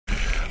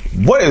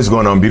What is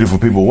going on, beautiful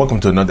people? Welcome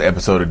to another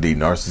episode of the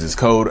Narcissist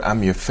Code.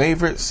 I'm your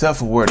favorite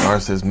self-aware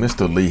narcissist,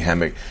 Mr. Lee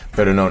Hammock,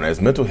 better known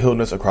as Mental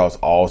Healness across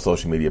all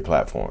social media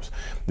platforms.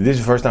 If this is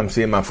your first time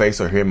seeing my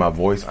face or hearing my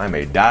voice, I'm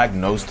a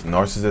diagnosed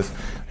narcissist,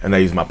 and I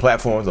use my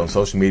platforms on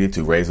social media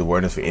to raise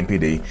awareness for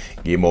NPD,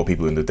 get more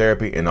people into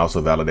therapy, and also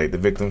validate the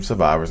victims,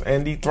 survivors,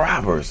 and the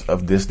thrivers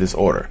of this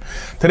disorder.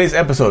 Today's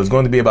episode is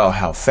going to be about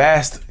how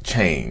fast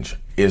change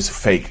is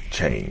fake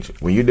change.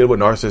 When you deal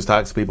with narcissist,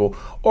 toxic people,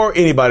 or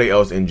anybody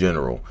else in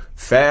general,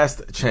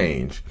 fast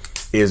change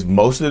is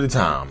most of the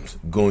times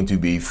going to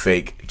be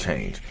fake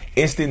change.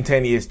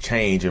 Instantaneous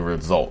change in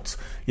results.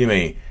 You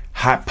mean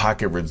hot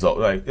pocket results,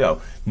 like,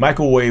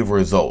 microwave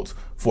results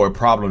for a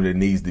problem that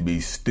needs to be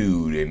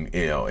stewed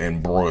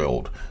and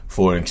broiled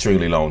for an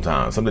extremely long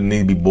time. Something that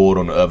needs to be boiled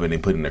on the oven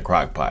and put in a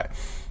crock pot.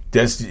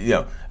 Just,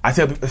 I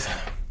tell people,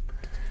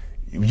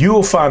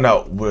 you'll find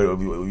out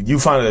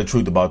the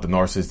truth about the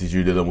narcissists that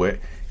you're dealing with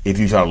if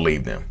you try to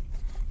leave them.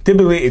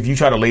 Typically, if you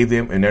try to leave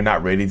them and they're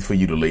not ready for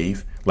you to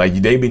leave, like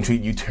they've been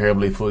treating you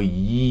terribly for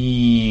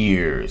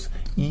years,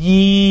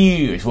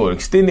 for an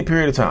extended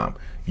period of time.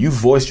 You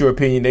voiced your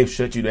opinion, they've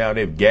shut you down,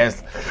 they've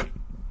gaslighted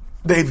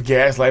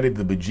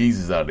the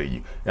bejesus out of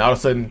you. And all of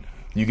a sudden,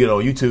 you get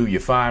on YouTube, you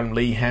find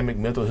Lee Hammock,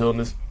 Mental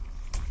Healness,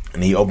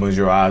 and he opens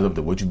your eyes up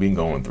to what you've been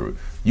going through.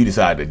 You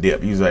decide to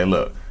dip. You say,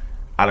 look,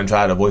 I done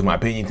tried to voice my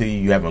opinion to you.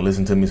 You haven't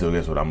listened to me, so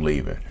guess what? I'm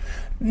leaving.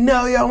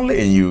 No, you don't leave.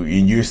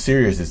 And you're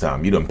serious this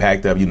time. You done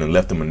packed up. You done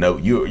left them a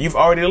note. You've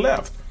already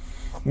left.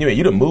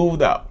 You done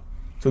moved out.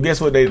 So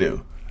guess what they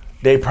do?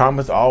 They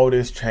promise all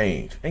this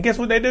change. And guess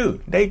what they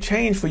do? They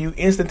change for you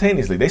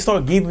instantaneously. They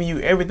start giving you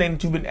everything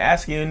that you've been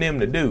asking them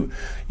to do.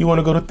 You want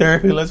to go to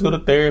therapy? Let's go to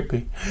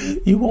therapy.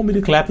 You want me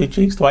to clap your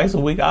cheeks twice a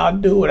week? I'll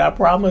do it. I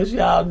promise you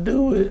I'll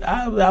do it.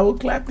 I will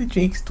clap the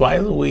cheeks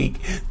twice a week.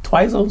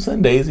 Twice on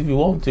Sundays if you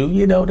want to.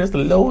 That's the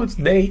Lord's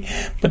day.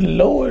 But the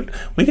Lord,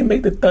 we can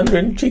make the thunder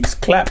and cheeks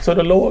clap so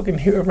the Lord can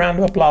hear a round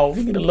of applause.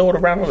 We get the Lord a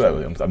round of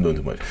applause. I'm doing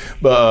too much.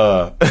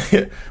 But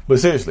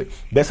seriously,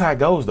 that's how it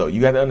goes, though. You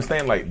got to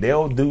understand,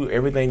 they'll do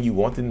everything you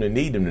want them to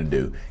need them to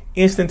do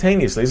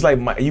instantaneously. It's like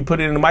you put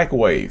it in the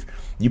microwave.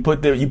 You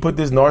put this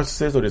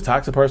narcissist or this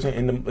toxic person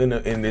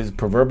in this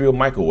proverbial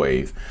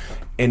microwave,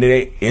 and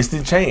they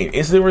instant change,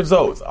 instant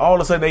results. All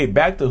of a sudden, they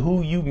back to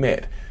who you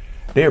met.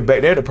 They're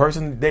back to the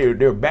person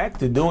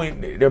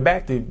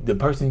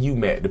you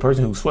met, the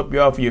person who swept you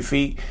off your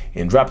feet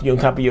and dropped you on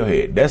top of your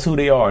head. That's who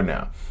they are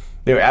now.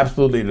 They're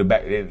absolutely the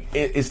back.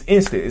 It's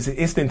instant. It's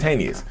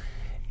instantaneous,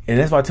 and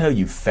that's why I tell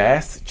you,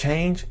 fast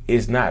change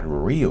is not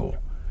real.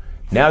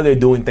 Now they're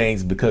doing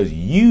things because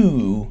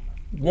you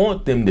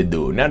want them to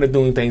do it. Now they're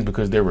doing things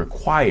because they're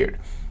required.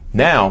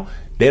 Now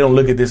they don't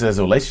look at this as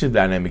a relationship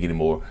dynamic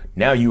anymore.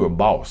 Now you're a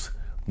boss.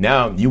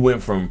 Now you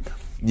went from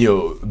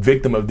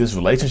victim of this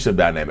relationship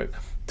dynamic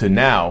to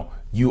now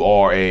you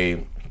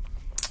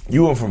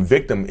went from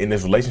victim in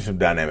this relationship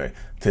dynamic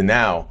to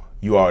now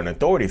you are an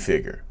authority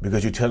figure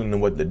because you're telling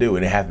them what to do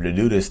and they have to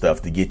do this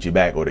stuff to get you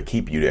back or to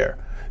keep you there.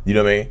 You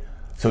know what I mean?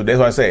 So that's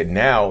why I said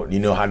now you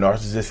know how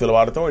narcissists feel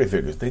about authority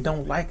figures. They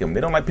don't like them.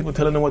 They don't like people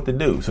telling them what to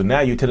do. So now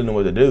you're telling them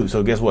what to do.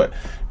 So guess what?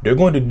 They're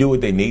going to do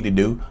what they need to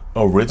do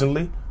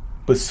originally,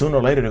 but sooner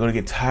or later they're going to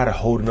get tired of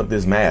holding up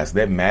this mask.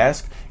 That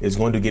mask is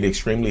going to get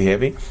extremely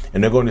heavy,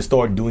 and they're going to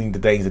start doing the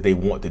things that they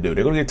want to do.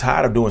 They're going to get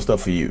tired of doing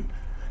stuff for you,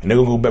 and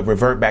they're going to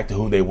revert back to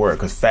who they were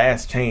because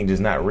fast change is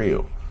not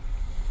real.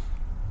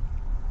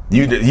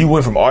 You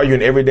went from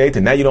arguing every day to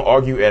now you don't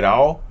argue at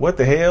all. What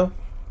the hell?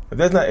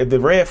 If the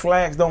red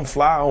flags don't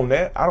fly on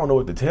that, I don't know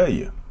what to tell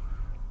you.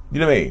 You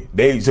know what I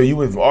mean? So you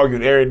went from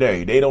arguing every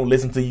day. They don't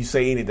listen to you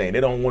say anything. They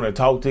don't want to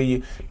talk to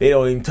you. They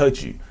don't even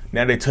touch you.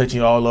 Now they're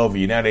touching you all over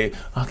you. Now I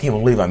can't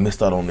believe I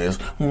missed out on this.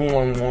 I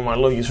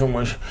love you so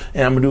much,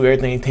 and I'm gonna do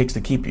everything it takes to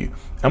keep you.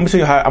 I'm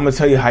gonna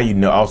tell you how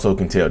you also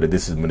can tell that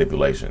this is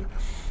manipulation.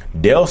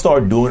 They'll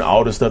start doing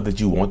all the stuff that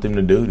you want them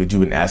to do, that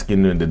you've been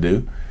asking them to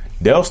do.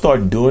 They'll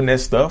start doing that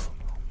stuff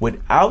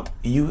without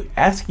you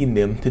asking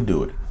them to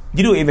do it.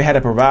 You don't even have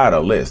to provide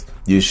a list.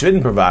 You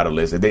shouldn't provide a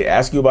list. If they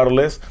ask you about a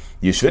list,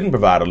 you shouldn't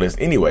provide a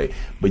list anyway.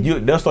 But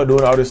they'll start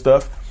doing all this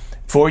stuff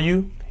for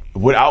you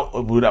without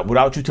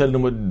you telling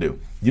them what to do.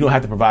 You don't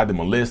have to provide them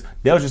a list.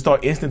 They'll just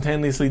start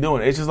instantaneously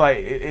doing it. It's just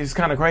it's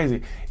kind of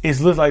crazy. It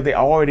looks like they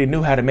already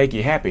knew how to make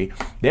you happy.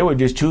 They were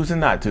just choosing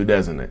not to,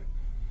 doesn't it?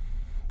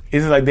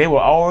 It's like they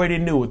already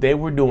knew what they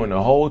were doing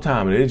the whole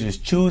time, and they're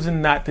just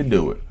choosing not to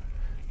do it.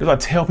 That's what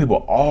I tell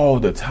people all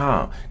the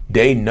time.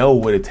 They know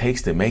what it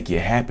takes to make you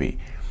happy.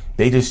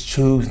 They just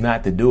choose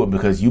not to do it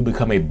because you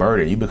become a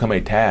burden. You become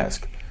a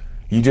task.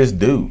 You just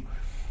do.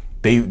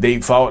 They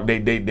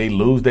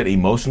lose that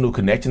emotional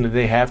connection that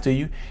they have to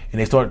you,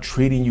 and they start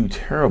treating you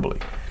terribly.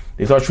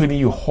 They start treating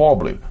you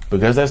horribly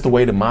because that's the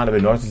way the mind of a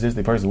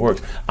narcissistic person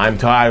works. I'm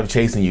tired of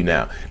chasing you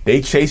now.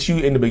 They chase you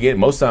in the beginning.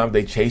 Most times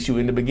they chase you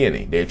in the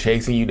beginning. They're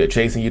chasing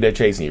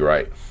you,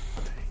 right?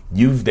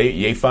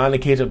 They finally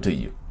catch up to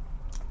you.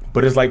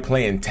 But it's like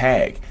playing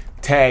tag.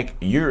 Tag,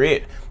 you're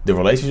it. The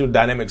relationship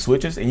dynamic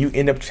switches and you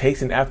end up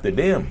chasing after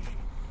them.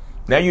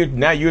 Now you're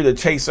the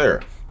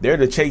chaser. They're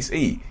the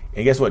chasee.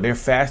 And guess what? They're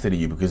faster than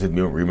you because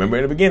remember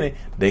in the beginning,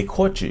 they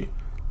caught you.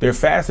 They're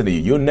faster than you.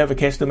 You'll never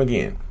catch them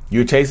again.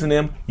 You're chasing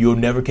them. You'll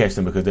never catch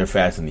them because they're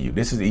faster than you.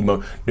 This is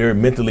they're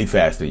mentally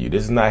faster than you.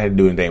 This is not had to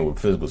do anything with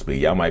physical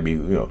speed. Y'all might be,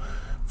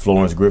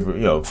 Florence Griffith,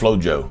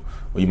 Flojo.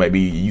 Or you might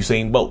be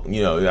Usain Bolt. I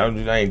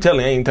ain't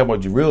talking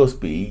about your real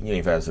speed. You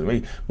ain't faster than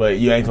me. But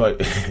you ain't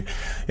talking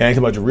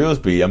about your real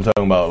speed. I'm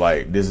talking about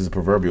like this is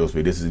proverbial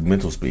speed. This is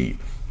mental speed.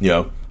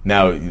 Now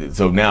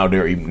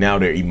they're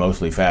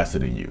emotionally faster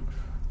than you.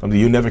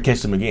 You'll never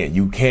catch them again.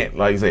 You can't,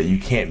 like I said, you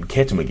can't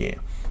catch them again.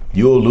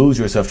 You'll lose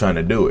yourself trying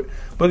to do it.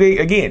 But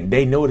again,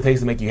 they know what it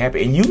takes to make you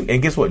happy.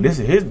 And guess what?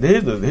 Here's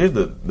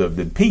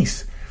the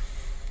piece.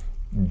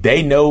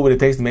 They know what it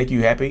takes to make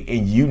you happy,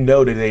 and you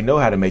know that they know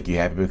how to make you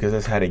happy because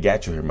that's how they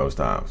got you here most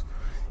times.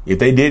 If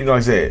they didn't, like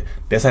I said,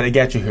 that's how they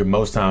got you here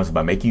most times,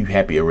 by making you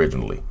happy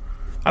originally.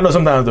 I know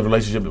sometimes the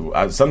relationship,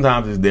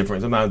 sometimes it's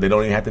different. Sometimes they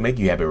don't even have to make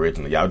you happy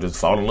originally. Y'all just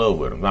fall in love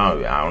with them. I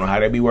don't know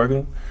how they be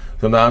working.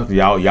 Sometimes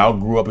y'all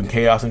grew up in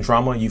chaos and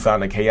trauma. You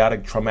found a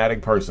chaotic,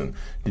 traumatic person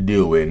to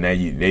deal with. And now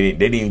they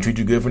didn't even treat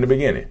you good from the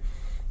beginning,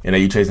 and now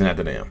you chasing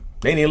after them.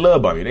 They didn't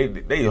love bomb you.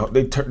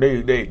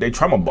 They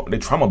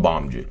trauma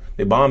bombed you.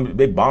 They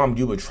bombed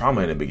you with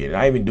trauma in the beginning.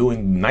 Not even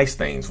doing nice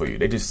things for you.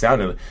 They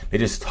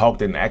just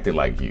talked and acted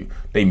like you.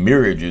 They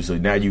mirrored you, so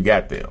now you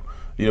got them.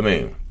 You know what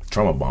I mean?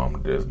 Trauma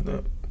bomb.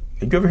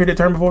 Have you ever heard that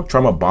term before?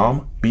 Trauma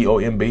bomb,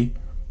 B-O-M-B.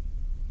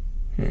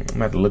 I'm gonna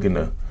have to look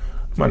into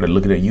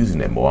using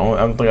that more.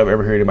 I don't think I've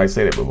ever heard anybody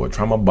say that before.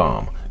 Trauma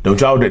bomb.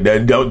 Don't y'all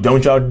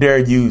dare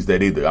use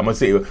that either. I'm gonna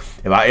say,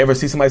 if I ever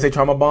see somebody say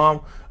trauma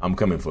bomb, I'm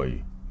coming for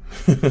you.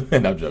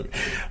 And I'm joking.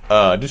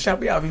 Just shout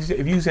me out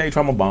if you say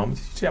trauma bomb.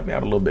 Just shout me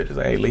out a little bit. Just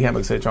say, hey, Lee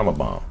Hammock said trauma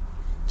bomb.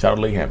 Shout out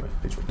Lee Hammock.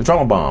 The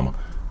trauma bomb.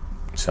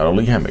 Shout out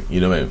Lee Hammock.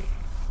 You know what I mean?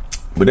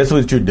 But that's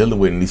what you're dealing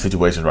with in these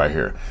situations right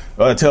here.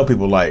 I tell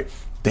people, like,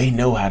 they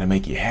know how to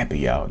make you happy,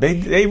 y'all.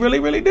 They really,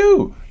 really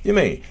do. You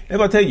mean? If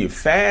I tell you,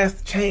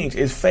 fast change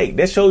is fake.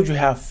 That shows you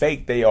how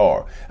fake they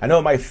are. I know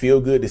it might feel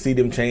good to see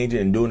them changing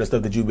and doing the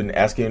stuff that you've been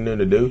asking them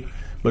to do,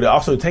 but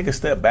also take a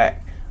step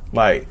back,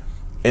 like,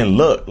 and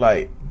look,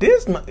 like,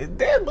 this fake.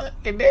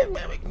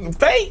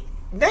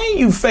 Dang,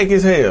 you fake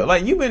as hell.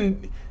 Like,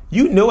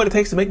 you know what it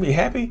takes to make me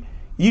happy.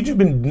 You just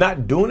been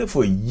not doing it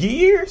for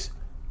years.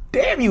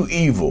 Damn, you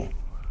evil.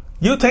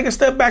 You'll take a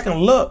step back and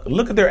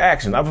look at their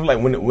actions. I feel like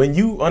when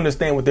you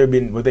understand what they've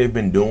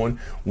been doing,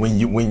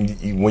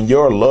 when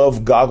your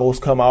love goggles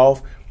come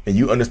off and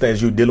you understand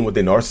you're dealing with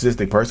a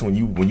narcissistic person,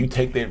 when you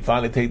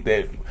finally take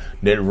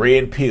that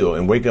red pill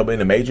and wake up in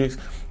the matrix,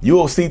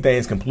 you'll see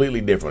things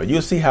completely different.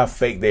 You'll see how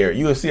fake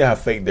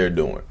they're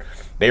doing.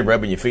 They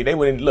rubbing your feet. They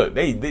wouldn't look.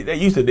 They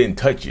used to didn't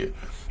touch you.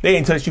 They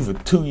didn't touch you for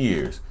 2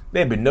 years. There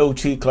had been no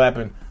cheek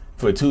clapping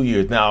for 2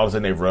 years. Now all of a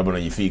sudden they're rubbing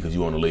on your feet because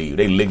you want to leave.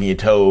 They licking your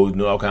toes,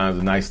 doing all kinds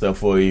of nice stuff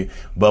for you.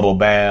 Bubble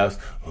baths.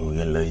 Oh,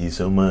 I love you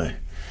so much.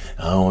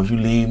 I don't want you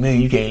to leave me.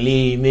 You can't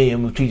leave me.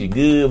 I'm gonna treat you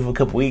good for a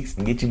couple weeks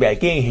and get you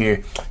back in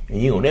here, and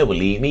you don't never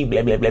leave me.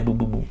 Blah blah blah boo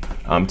boo boo.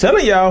 I'm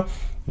telling y'all,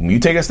 when you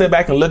take a step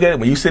back and look at it,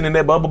 when you sit in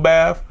that bubble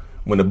bath,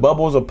 when the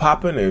bubbles are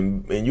popping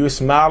and you're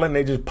smiling,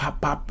 they just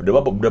pop pop. The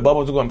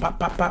bubbles are going pop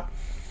pop pop.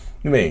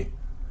 You mean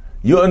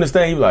you'll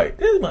understand? You're like,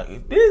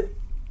 this.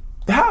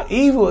 How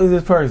evil is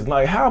this person?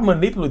 Like, how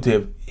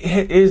manipulative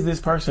is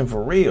this person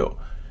for real?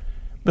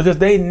 Because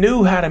they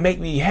knew how to make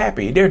me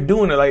happy. They're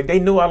doing it. Like, they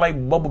knew I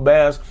like bubble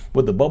baths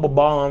with the bubble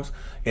bombs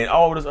and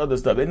all this other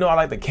stuff. They know I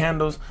like the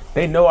candles.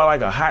 They know I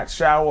like a hot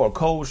shower or a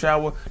cold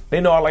shower.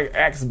 They know I like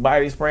Axe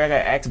body spray. I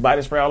got Axe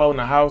body spray all over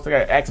the house. I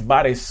got Axe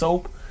body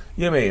soap.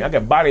 You know what I mean? I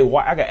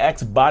got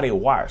Axe body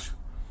wash.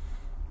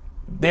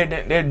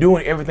 They're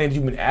doing everything that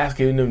you've been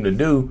asking them to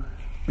do.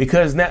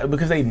 Because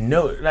they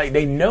know, like,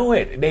 they know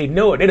it. They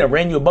done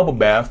ran you a bubble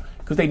bath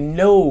because they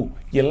know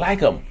you like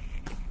them.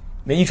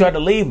 Then you try to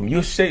leave them.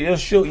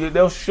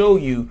 They'll show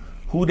you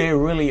who they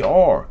really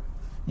are.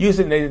 You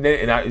sitting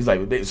there, and it's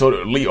like, so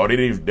Lee, are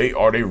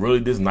they really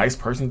this nice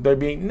person that they're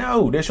being?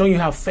 No, they're showing you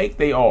how fake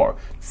they are.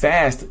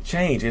 Fast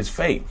change is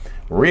fake.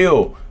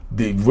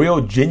 The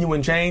real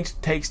genuine change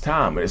takes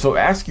time. So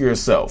ask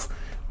yourself,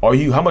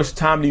 how much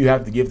time do you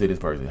have to give to this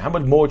person? How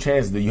much more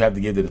chance do you have to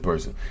give to this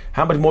person?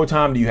 How much more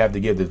time do you have to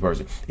give to this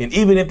person? And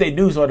even if they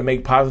do start to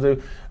make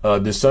positive,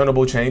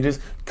 discernible changes,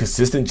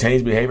 consistent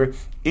change behavior,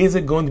 is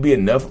it going to be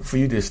enough for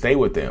you to stay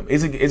with them?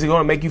 Is it going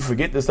to make you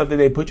forget the stuff that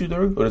they put you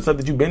through or the stuff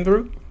that you've been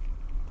through?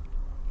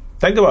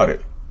 Think about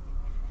it.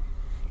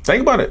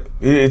 Think about it.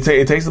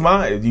 It takes a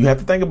mind. You have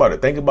to think about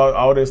it. Think about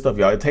all this stuff,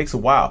 y'all. It takes a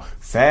while.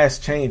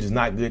 Fast change is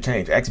not good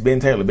change. Ask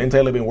Ben Taylor. Ben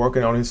Taylor been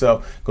working on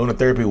himself, going to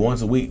therapy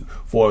once a week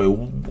for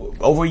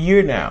over a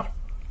year now.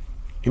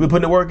 He been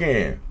putting the work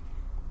in.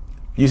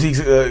 You see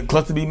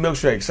Cluster B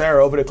Milkshake.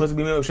 Sarah over there, Cluster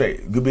B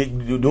Milkshake. Could be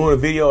doing a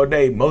video a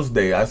day, most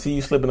days. I see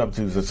you slipping up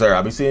too. So, Sarah,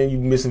 I be seeing you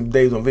missing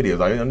days on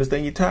videos. I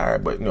understand you're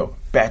tired, but,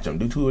 batch them.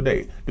 Do 2 a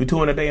day. Do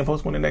 2 in a day and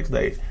post 1 the next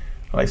day.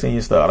 I like seeing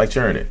your stuff. I like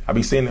sharing it. I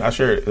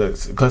share it.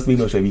 Cluster B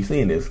Milkshake, be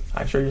seeing this.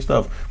 I share your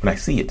stuff when I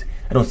see it.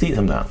 I don't see it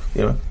sometimes,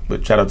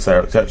 But shout out to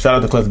Sarah. Shout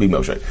out to Cluster B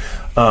Milkshake.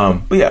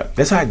 But yeah,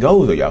 that's how it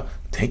goes, though, y'all.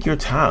 Take your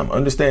time.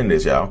 Understand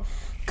this, y'all.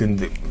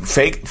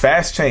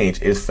 Fast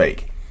change is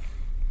fake.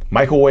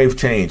 Microwave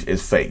change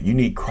is fake. You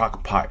need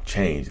crock pot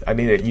change. You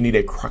need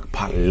that crock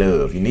pot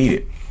love. You need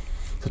it.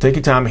 So take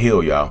your time to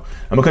heal, y'all.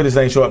 I'm gonna cut this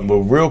thing short, but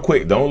real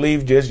quick, don't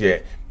leave just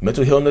yet.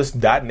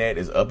 mentalhealness.net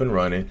is up and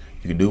running.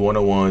 You can do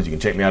one-on-ones. You can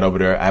check me out over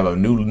there. I have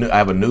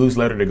a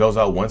newsletter that goes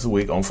out once a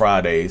week on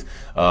Fridays.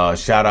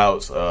 Shout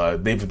outs,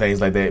 different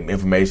things like that,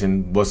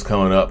 information, what's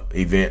coming up,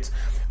 events.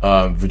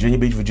 Virginia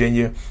Beach,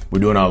 Virginia, we're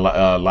doing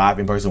our live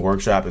in-person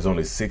workshop. There's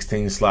only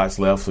 16 slots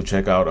left, so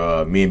check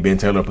out me and Ben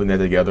Taylor putting that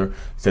together.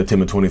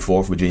 September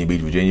 24th, Virginia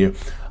Beach, Virginia.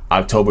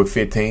 October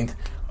 15th,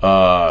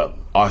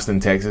 Austin,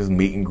 Texas,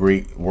 meet and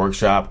greet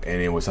workshop,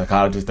 and then with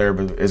psychologist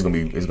therapist, it's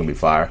gonna be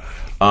fire.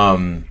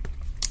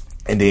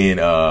 And then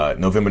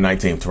November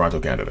 19th, Toronto,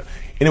 Canada.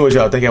 Anyways,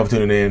 y'all, thank y'all for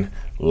tuning in.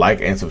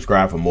 Like and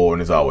subscribe for more.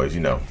 And as always,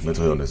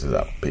 mental illness is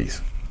out.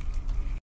 Peace.